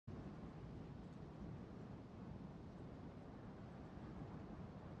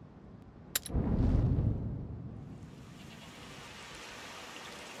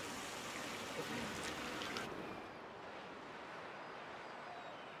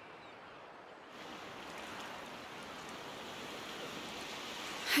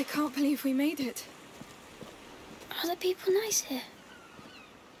I can't believe we made it. Are the people nice here?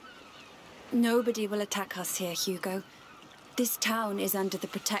 Nobody will attack us here, Hugo. This town is under the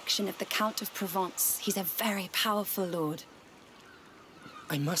protection of the Count of Provence. He's a very powerful lord.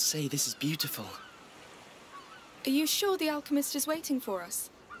 I must say this is beautiful. Are you sure the alchemist is waiting for us?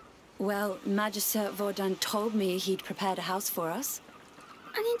 Well, Magister Vaudin told me he'd prepared a house for us.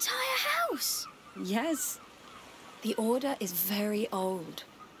 An entire house? Yes. The Order is very old.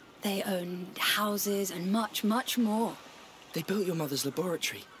 They own houses and much, much more. They built your mother's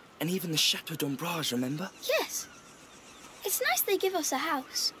laboratory, and even the Chateau d'Ombrage, remember? Yes. It's nice they give us a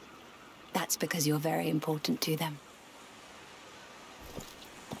house. That's because you're very important to them.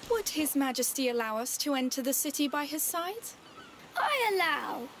 Would His Majesty allow us to enter the city by his side? I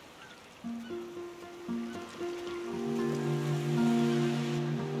allow.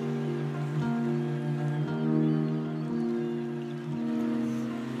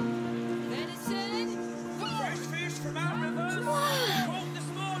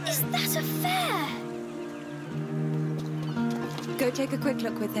 Is that a fair? Go take a quick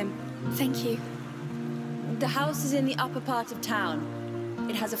look with him. Thank you. The house is in the upper part of town.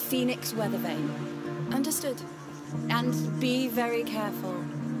 It has a phoenix weather vane. Understood. And be very careful.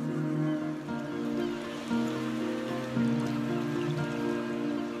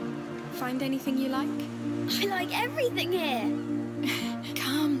 Find anything you like? I like everything here.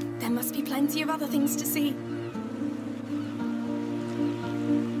 Come, there must be plenty of other things to see.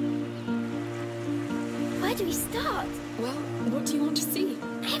 Where do we start? Well, what do you want to see?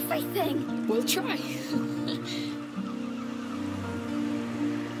 Everything. We'll try.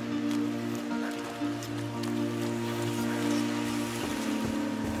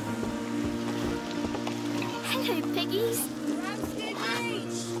 Hello, piggies. Roasted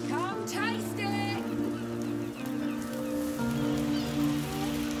meat! Come taste it!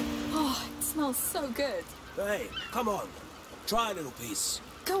 Oh, it smells so good. Hey, come on. Try a little piece.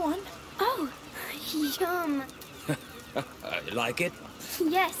 Go on. Oh, yum. You like it?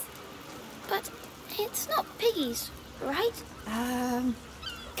 Yes, but it's not piggies, right?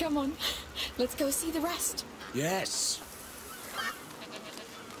 Come on. Let's go see the rest. Yes.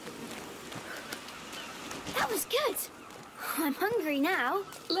 That was good. I'm hungry now.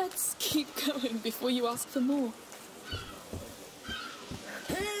 Let's keep going before you ask for more.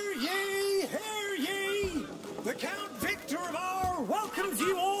 Hear ye! Hear ye! The Count Victor of R welcomes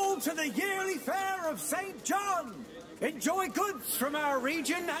you all to the yearly fair of St. John. Enjoy goods from our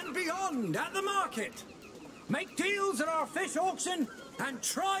region and beyond at the market. Make deals at our fish auction and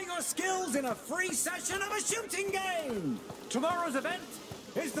try your skills in a free session of a shooting game. Tomorrow's event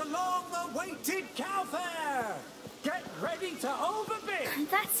is the long-awaited cow fair. Get ready to overbid.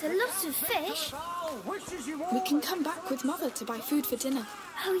 That's a lot of fish. We can come back with Mother to buy food for dinner.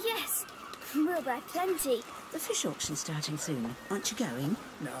 Oh, yes. We'll buy plenty. The fish auction's starting soon. Aren't you going?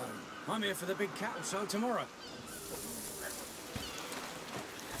 No, I'm here for the big cattle show tomorrow.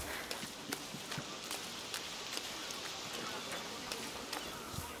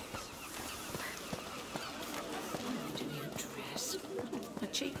 A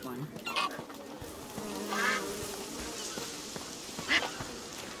cheap one.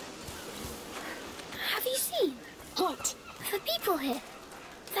 Have you seen? What? The people here.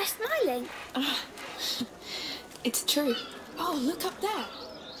 They're smiling. It's true. Oh, look up there.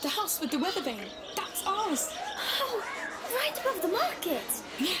 The house with the weather vane. That's ours. Oh, right above the market.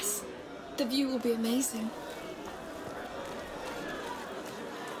 Yes. The view will be amazing.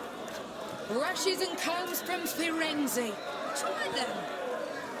 Brushes and combs from Firenze. Try them.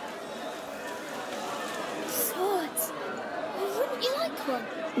 Swords. Wouldn't you like one?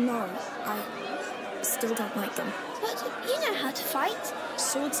 No, I still don't like them. But you know how to fight.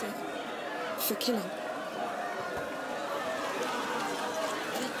 Swords are for killing.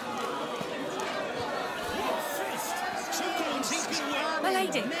 My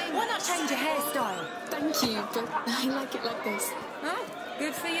lady, why not change your hairstyle? Thank you, but I like it like this. Oh,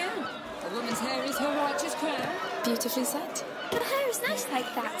 good for you. A woman's hair is her righteous crown. Beautifully said. Your hair is nice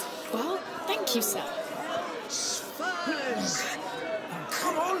like that. Well, thank you, sir. Spurs!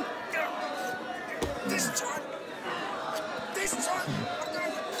 Come on! This time! I'm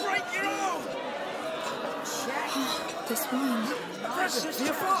going to break you off! This wine. A present to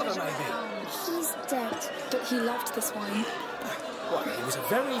your father, maybe? He's dead. But he loved this wine. Well, he was a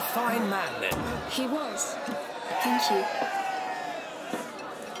very fine man then. He was. Thank you.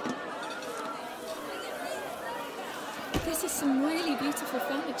 This is some really beautiful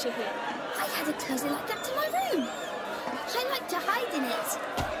furniture here. I had a closet like that in my room. I like to hide in it.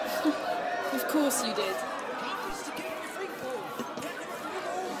 Of course you did.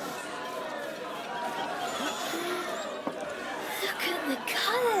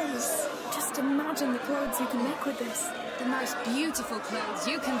 clothes you can make with this. The most beautiful clothes,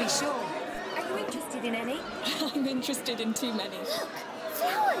 you can be sure. Are you interested in any? I'm interested in too many. Look,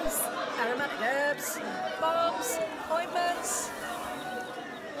 flowers. Aromatic herbs, bombs, ointments.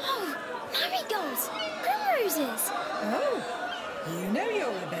 Oh, marigolds, primroses. Oh, you know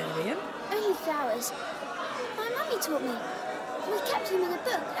your rebellion. Only flowers. My mummy taught me. We kept them in a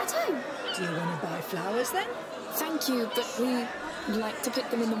book at home. Do you want to buy flowers then? Thank you, but we like to pick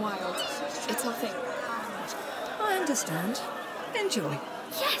them in the wild. It's our thing. I understand. Enjoy.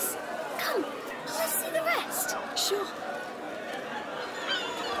 Yes. Come, let's see the rest. Sure.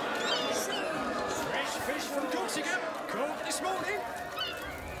 Fresh fish from Corsica. Caught this morning.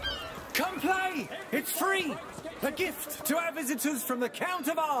 Come play. It's free. A gift to our visitors from the Count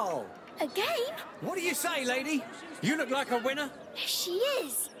of Arles. A game? What do you say, lady? You look like a winner. She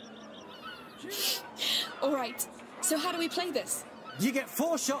is. All right. So how do we play this? You get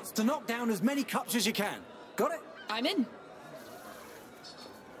 4 shots to knock down as many cups as you can. Got it? I'm in.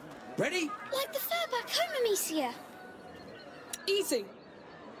 Ready? Like the fair back home, Amicia. Easy.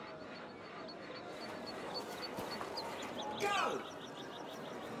 Go!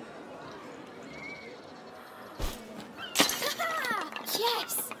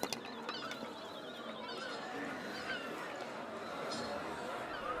 Yes.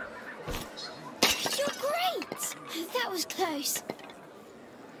 You're great. That was close.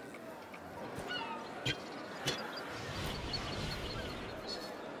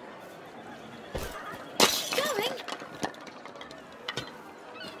 Going.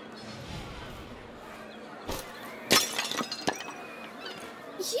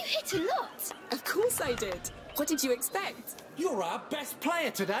 You hit a lot. Of course I did. What did you expect? You're our best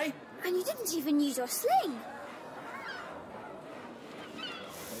player today. And you didn't even use your sling.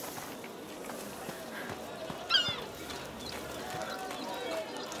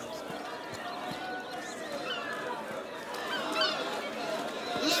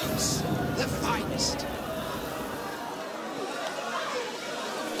 Looks the finest.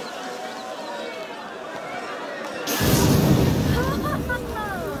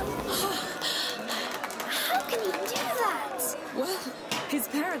 How can he do that? Well, his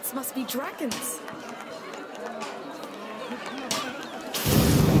parents must be dragons.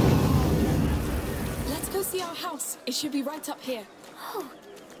 Let's go see our house. It should be right up here. Oh,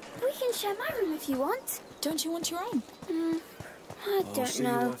 we can share my room if you want. Don't you want your own? I don't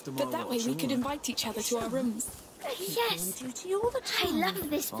know. But that way we could invite each other to our rooms. Yes, Duty all the I time. love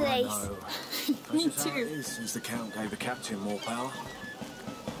this place. Me too. Since the Count gave the captain more power.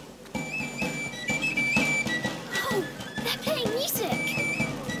 Oh, they're playing music.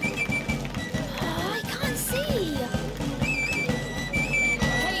 Oh, I can't see.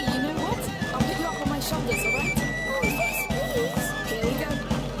 Hey, you know what? I'll put you up on my shoulders, all right? Oh, yes, please. Here we go.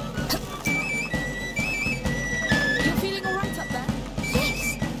 You're feeling all right up there? Yes,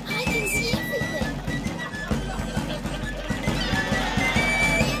 I can see everything.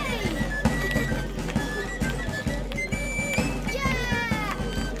 Yay! Yeah!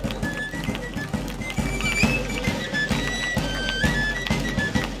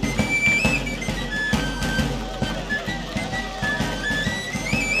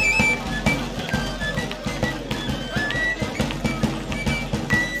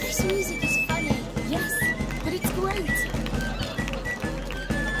 This music is funny. Yes, but it's great.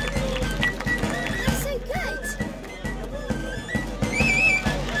 They're so good.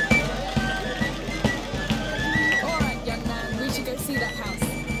 All right, young man, we should go see that house.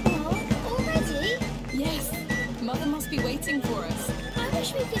 Oh, already? Yes, Mother must be waiting for us. I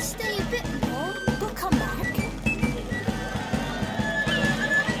wish we could stay a bit more. We'll come back.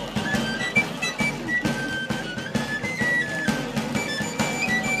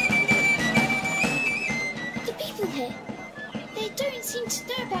 The people here, they don't seem to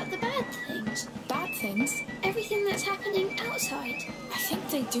know about the bad things. Bad things? Everything that's happening outside. I think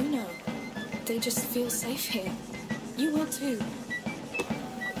they do know. They just feel safe here. You will too.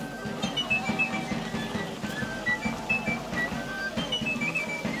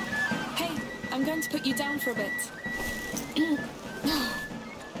 Hey, I'm going to put you down for a bit.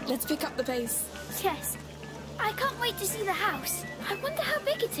 Let's pick up the pace. Yes. I can't wait to see the house. I wonder how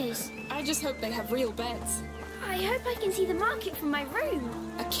big it is. I just hope they have real beds. I hope I can see the market from my room.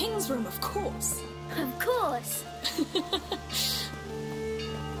 A king's room, of course. Of course.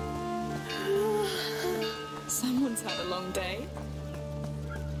 Someone's had a long day.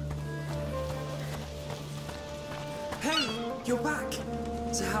 Hey, you're back.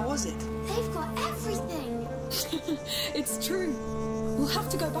 So how was it? They've got everything. It's true. We'll have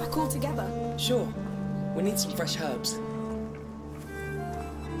to go back all together. Sure. We need some fresh herbs.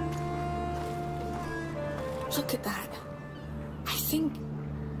 Look at that. I think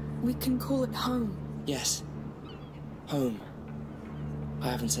we can call it home. Yes. Home. I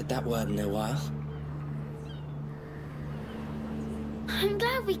haven't said that word in a while. I'm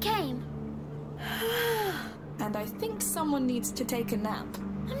glad we came. And I think someone needs to take a nap.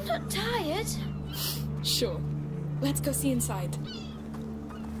 I'm not tired. Sure. Let's go see inside.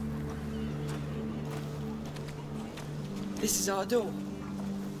 This is our door.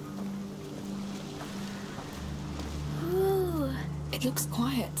 Ooh. It looks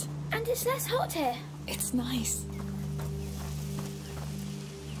quiet. And it's less hot here. It's nice.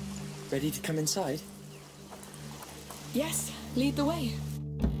 Ready to come inside? Yes, lead the way.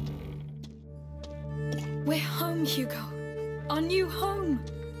 We're home, Hugo. Our new home.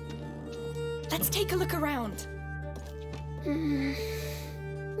 Let's take a look around.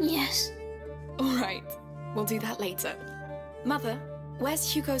 Yes. All right, we'll do that later. Mother,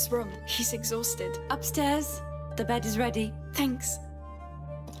 where's Hugo's room? He's exhausted. Upstairs. The bed is ready. Thanks.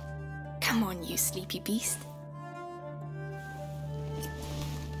 Come on, you sleepy beast.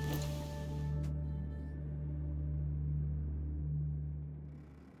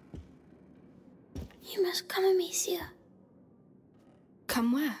 You must come, Amicia.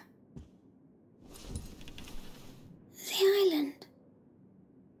 Come where? The island.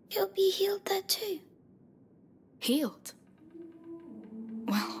 You'll be healed there too. Healed?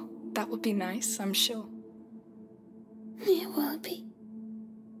 Well, that would be nice, I'm sure. It will be.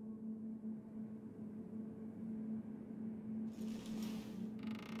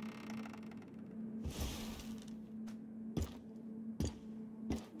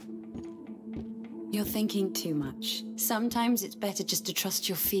 You're thinking too much. Sometimes it's better just to trust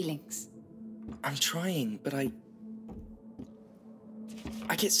your feelings. I'm trying, but I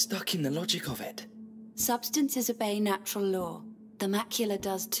get stuck in the logic of it. Substances obey natural law. The macula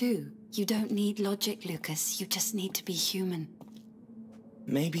does too. You don't need logic, Lucas. You just need to be human.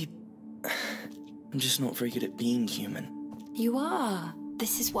 Maybe I'm just not very good at being human. You are.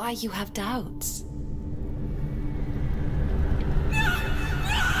 This is why you have doubts.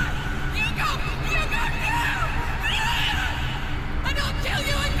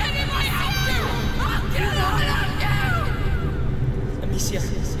 Amicia!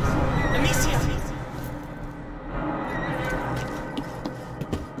 Amicia!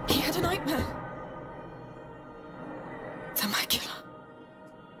 He had a nightmare. The macula.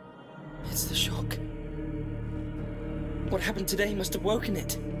 It's the shock. What happened today must have woken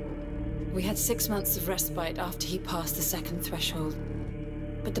it. We had 6 months of respite after he passed the second threshold.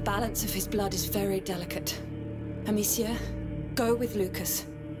 But the balance of his blood is very delicate. Amicia, go with Lucas.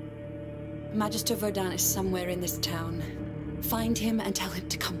 Magister Vaudin is somewhere in this town. Find him and tell him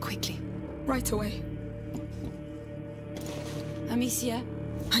to come quickly. Right away. Amicia?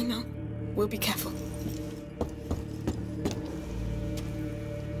 I know. We'll be careful.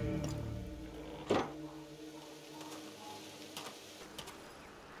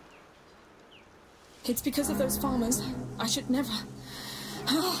 It's because of those farmers. I should never...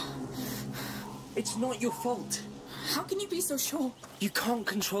 It's not your fault. How can you be so sure? You can't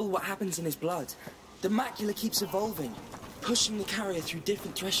control what happens in his blood. The macula keeps evolving, pushing the carrier through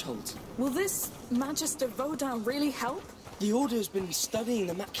different thresholds. Will this Magister Vaudin really help? The Order has been studying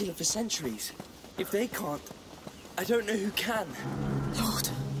the macula for centuries. If they can't, I don't know who can. Lord,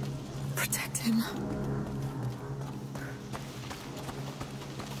 protect him.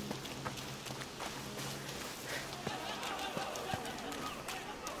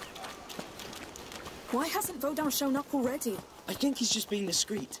 Why hasn't Vaudin shown up already? I think he's just being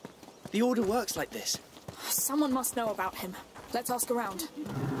discreet. The Order works like this. Someone must know about him. Let's ask around.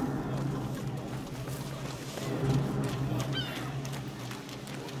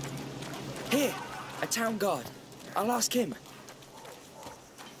 Here, a town guard. I'll ask him.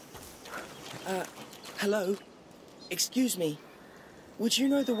 Hello? Excuse me. Would you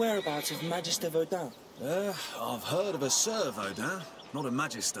know the whereabouts of Magister Vaudin? I've heard of a Sir Vaudin, not a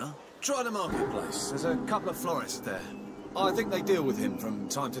Magister. Try the marketplace. There's a couple of florists there. I think they deal with him from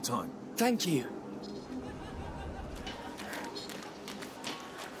time to time. Thank you.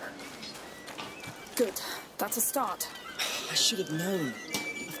 Good. That's a start. I should have known.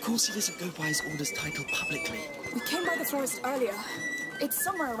 Of course he doesn't go by his Order's title publicly. We came by the florist earlier. It's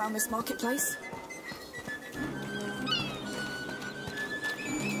somewhere around this marketplace.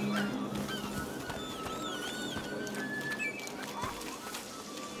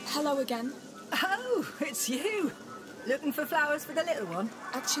 Hello again. Oh, it's you. Looking for flowers for the little one?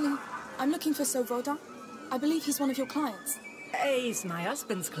 Actually, I'm looking for Sir Vaudin. I believe he's one of your clients. He's my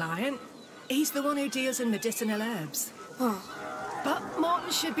husband's client. He's the one who deals in medicinal herbs. Oh. But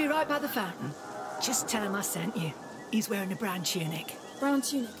Morton should be right by the fountain. Just tell him I sent you. He's wearing a brown tunic. Brown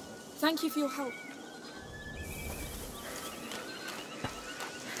tunic. Thank you for your help.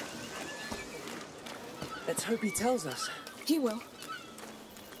 Let's hope he tells us. He will.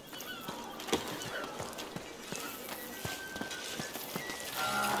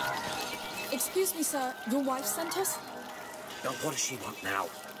 Excuse me, sir. Your wife sent us? Now, what does she want now?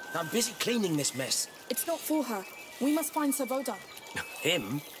 I'm busy cleaning this mess. It's not for her. We must find Savoda.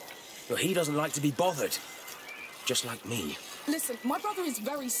 Him? Well, he doesn't like to be bothered. Just like me. Listen, my brother is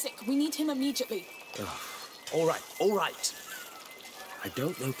very sick. We need him immediately. All right, all right. I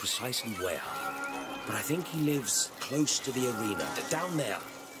don't know precisely where, but I think he lives close to the arena, down there.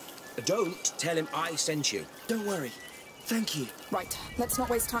 Don't tell him I sent you. Don't worry. Thank you. Right, let's not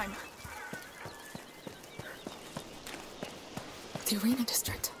waste time. The arena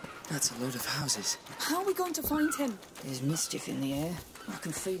district. That's a load of houses. How are we going to find him? There's mischief in the air. I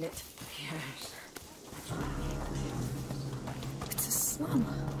can feel it. Yes. It's a slum.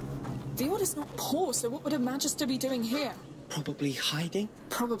 The order's not poor, so what would a magister be doing here? Probably hiding?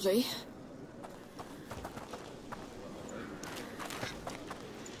 Probably.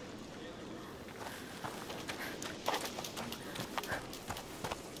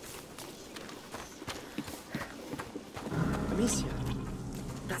 Amicia,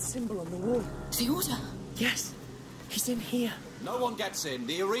 that symbol on the wall. The order? Yes, he's in here. No one gets in.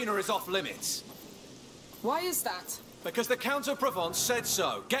 The arena is off limits. Why is that? Because the Count of Provence said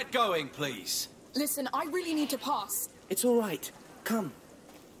so. Get going, please. Listen, I really need to pass. It's all right. Come.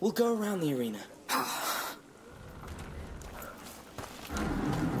 We'll go around the arena.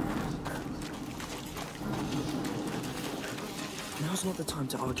 Now's not the time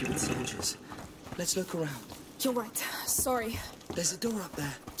to argue with soldiers. Let's look around. You're right. Sorry. There's a door up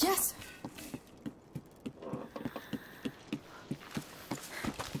there. Yes.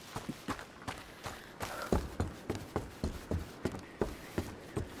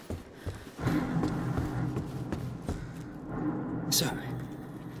 So,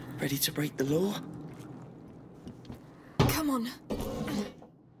 ready to break the law? Come on.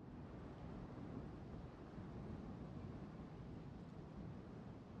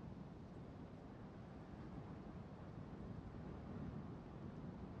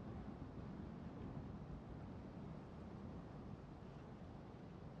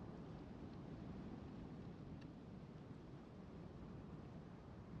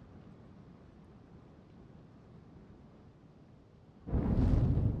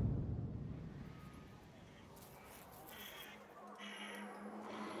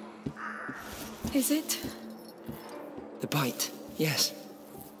 Is it? The bite, yes.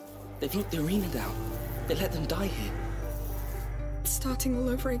 They've locked the arena down. They let them die here. It's starting all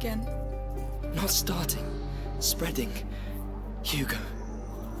over again. Not starting. Spreading. Hugo.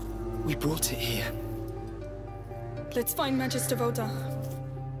 We brought it here. Let's find Magister Voda.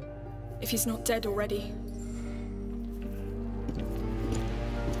 If he's not dead already.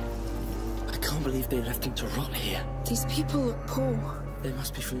 I can't believe they left him to rot here. These people look poor. They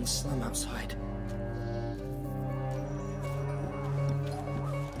must be from the slum outside.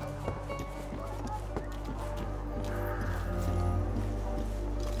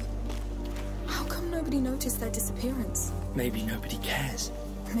 How come nobody noticed their disappearance? Maybe nobody cares.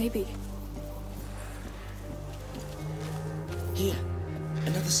 Maybe. Here,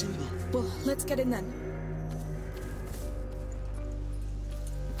 another symbol. Well, let's get in then.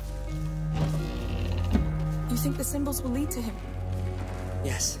 You think the symbols will lead to him?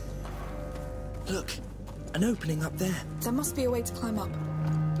 Yes. Look, an opening up there. There must be a way to climb up.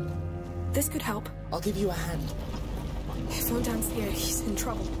 This could help. I'll give you a hand. If Odin's here, he's in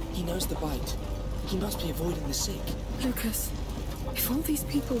trouble. He knows the bite. He must be avoiding the sick. Lucas, if all these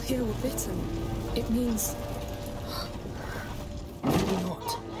people here were bitten, it means... Maybe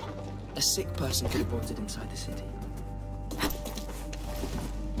not. A sick person could have wandered inside the city.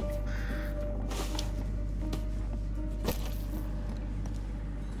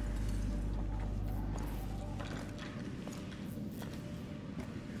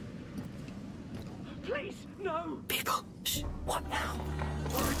 Please, no! People, shh. What now?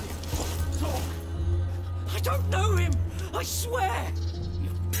 Talk! I don't know him! I swear! You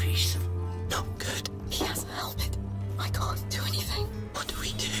piece of not good. He has a helmet. I can't do anything. What do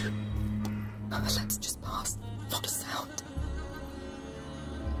we do? Let's just pass. Not a sound.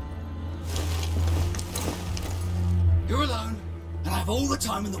 You're alone, and I have all the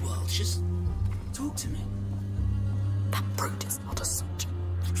time in the world. Just talk to me. That brute is not a soldier.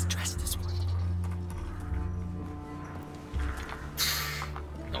 He's dressed as one.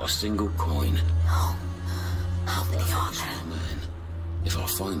 Not a single coin. Oh, how many are there? Oh, man. If I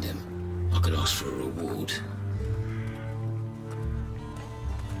find him, I could ask for a reward.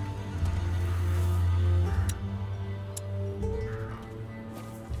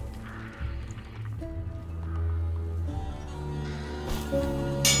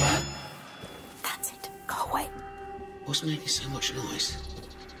 That's it. Go away. What's making so much noise?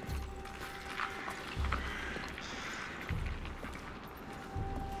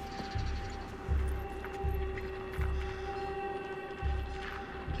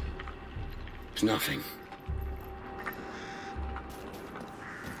 It's nothing.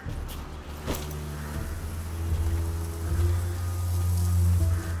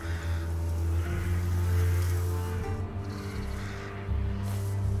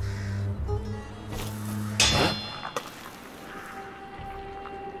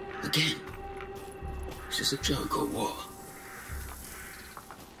 Again? Is this a joke or what?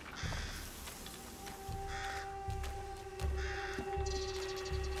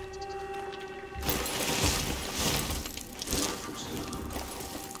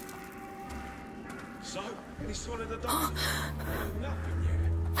 So, any sign of the doctor? Nothing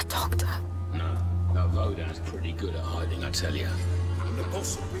yet. A doctor. No. That Vodan's pretty good at hiding, I tell you. And the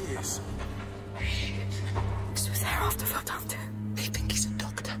boss of beers. She was there after Vodan too. They think he's a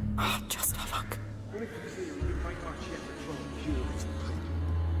doctor. Oh, just a look. Look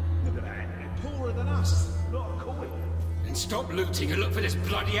at that. They're poorer than us. Not a coin. And stop looting and look for this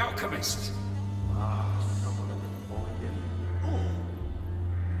bloody alchemist. Someone will find him.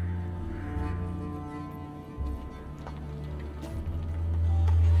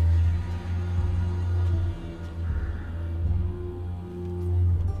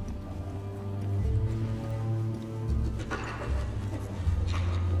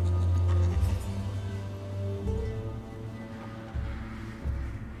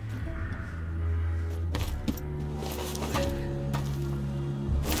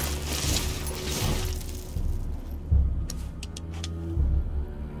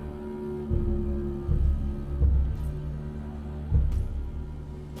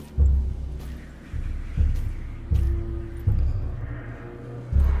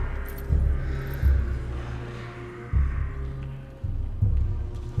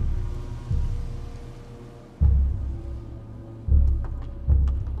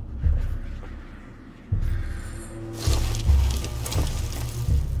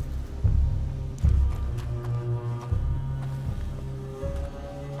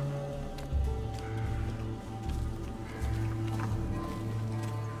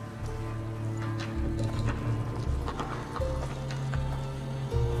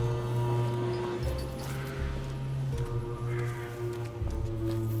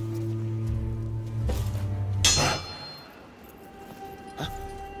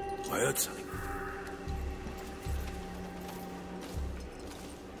 I heard something.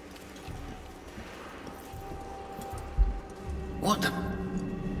 What the?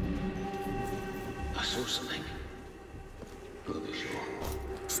 I saw something. Gotta be sure.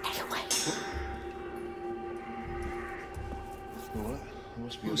 Stay away. What?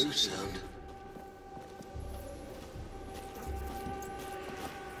 Must be a What's that loose sound?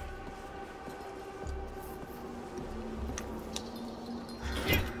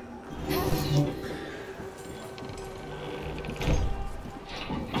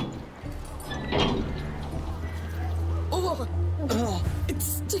 Oh, it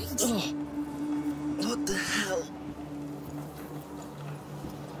stinks. What the hell?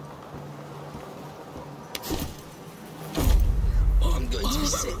 I'm going to be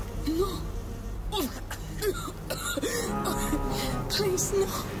sick. No. Please, no.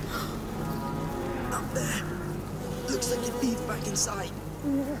 Up there. Looks like your feet back inside.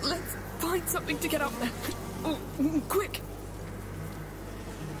 Let's find something to get up there. Oh, quick.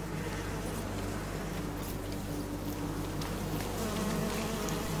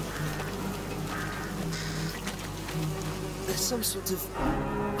 There's some sort of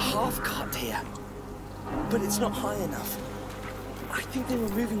half cut here, but it's not high enough. I think they were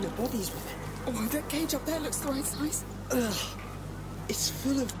moving the bodies with it. Oh, that cage up there looks the right size. Ugh, it's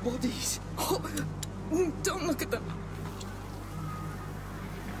full of bodies. Oh, don't look at them.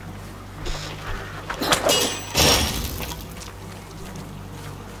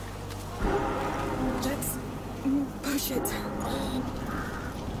 Let's push it.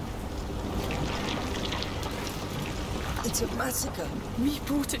 It's a massacre. We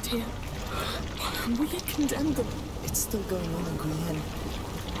brought it here. We condemned them. It's still going on in Requiem.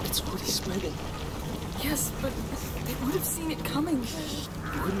 It's already spreading. Yes, but they would have seen it coming. It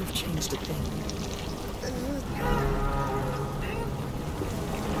wouldn't have changed a thing.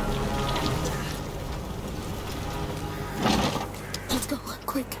 Let's go,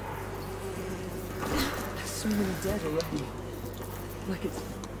 quick. dead already. Like it's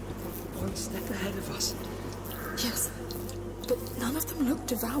one step ahead of us. Yes, but none of them look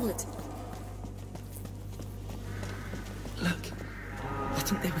devoured. Look, I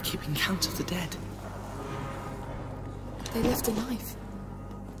think they were keeping count of the dead. They left alive.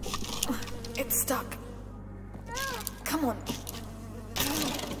 It's stuck. Come on.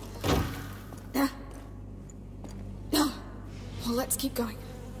 Well, let's keep going.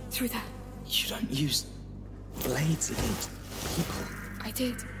 Through there. You don't use blades against people. I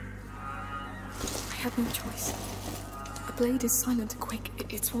did. I had no choice. A blade is silent and quick.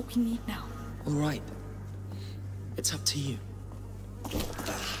 It's what we need now. All right. It's up to you.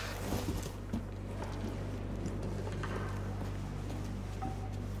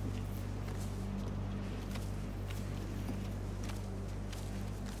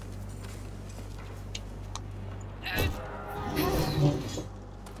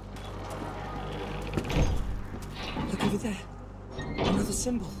 Look over there. Another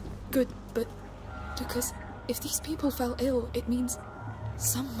symbol. Good, but Lucas, if these people fell ill, it means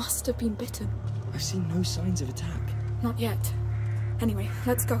some must have been bitten. I've seen no signs of attack. Not yet. Anyway,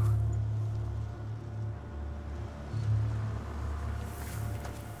 let's go.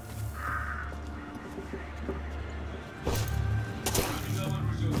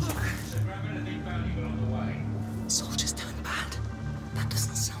 Soldiers turned bad. That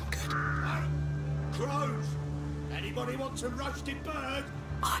doesn't sound good. Crows! Anybody wants a roasted bird?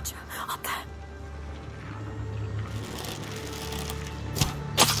 Archer, up there.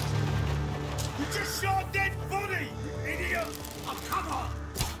 You just shot a dead body, you idiot! Oh, come on!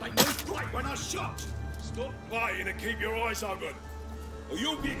 They moved great when I shot! Stop playing and keep your eyes open, or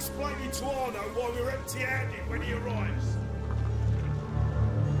you'll be explaining to Arno why we're empty-handed when he arrives.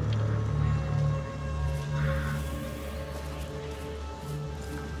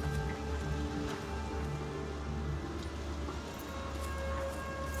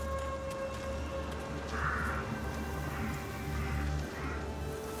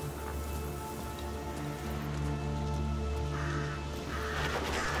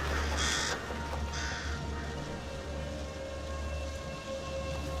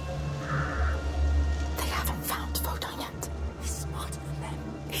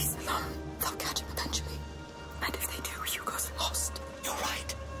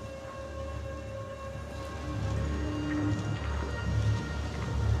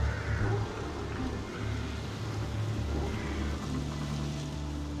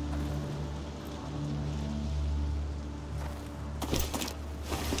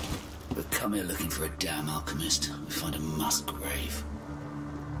 Come here looking for a damn alchemist. We find a mass grave.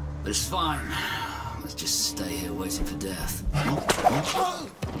 But it's fine. Let's just stay here waiting for death.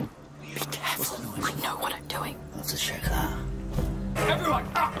 Be careful. I know what I'm doing. I'll have to check that. Everyone,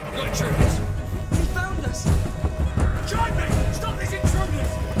 up! We've got intruders! He found us! Join me! Stop these intruders!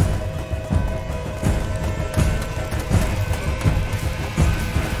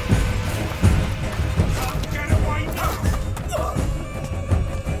 Get away now!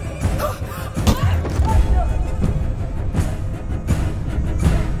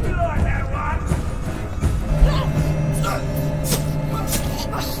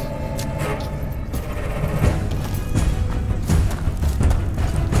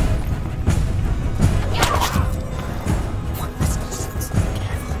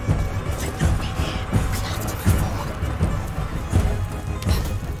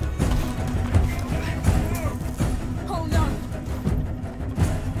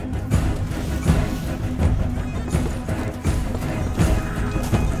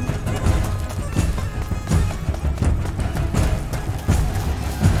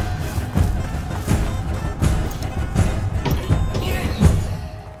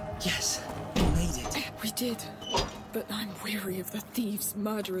 But I'm weary of the thieves,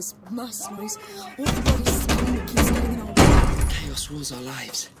 murderers, mercenaries, all the bloody spine that keeps getting in our way. Chaos rules our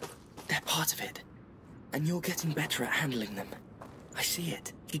lives. They're part of it. And you're getting better at handling them. I see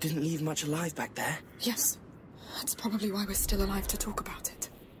it. You didn't leave much alive back there. Yes. That's probably why we're still alive to talk about it.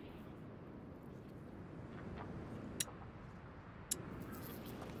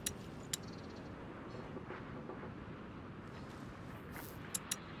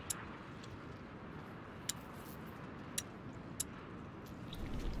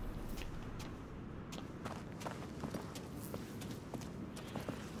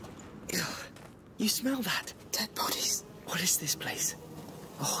 You smell that? Dead bodies. What is this place?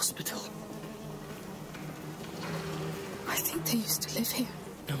 A hospital? I think they used to live here.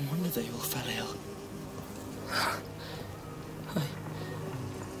 No wonder they all fell ill. I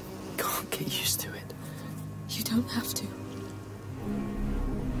can't get used to it. You don't have to.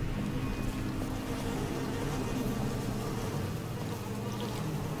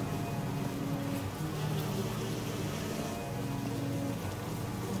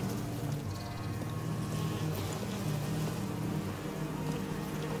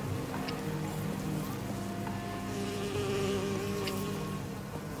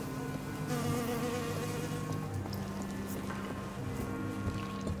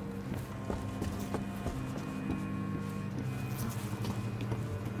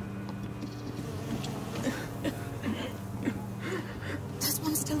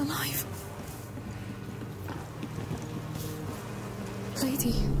 alive.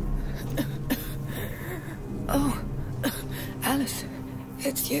 Lady. Oh, Alice,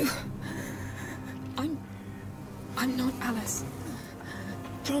 it's you. I'm not Alice.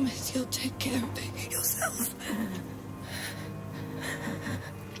 Promise you'll take care of it yourself.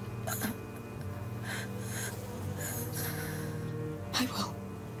 I will.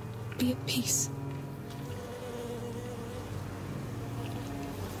 Be at peace.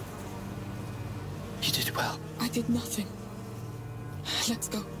 You did well. I did nothing. Let's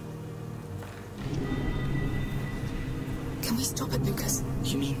go. Can we stop it, Lucas?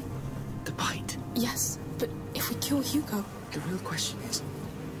 You mean the bite? Yes, but if we kill Hugo... The real question is,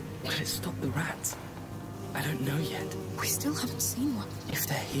 will it stop the rats? I don't know yet. We still haven't seen one. If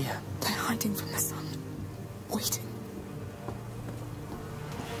they're here... They're hiding from the sun. Waiting.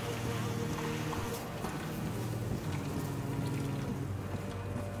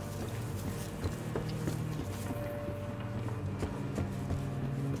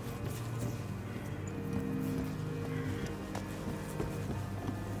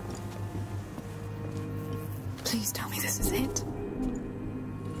 Please tell me this is it.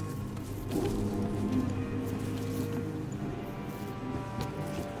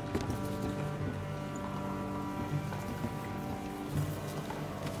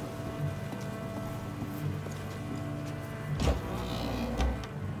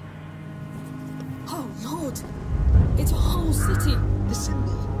 Oh, Lord! It's a whole city! The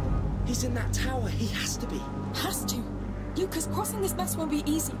symbol. He's in that tower. He has to be. Has to. Lucas, crossing this mess won't be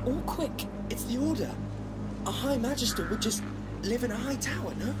easy or quick. It's the Order. A High Magister would just live in a high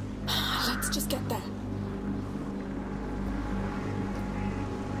tower, no? Let's just get there.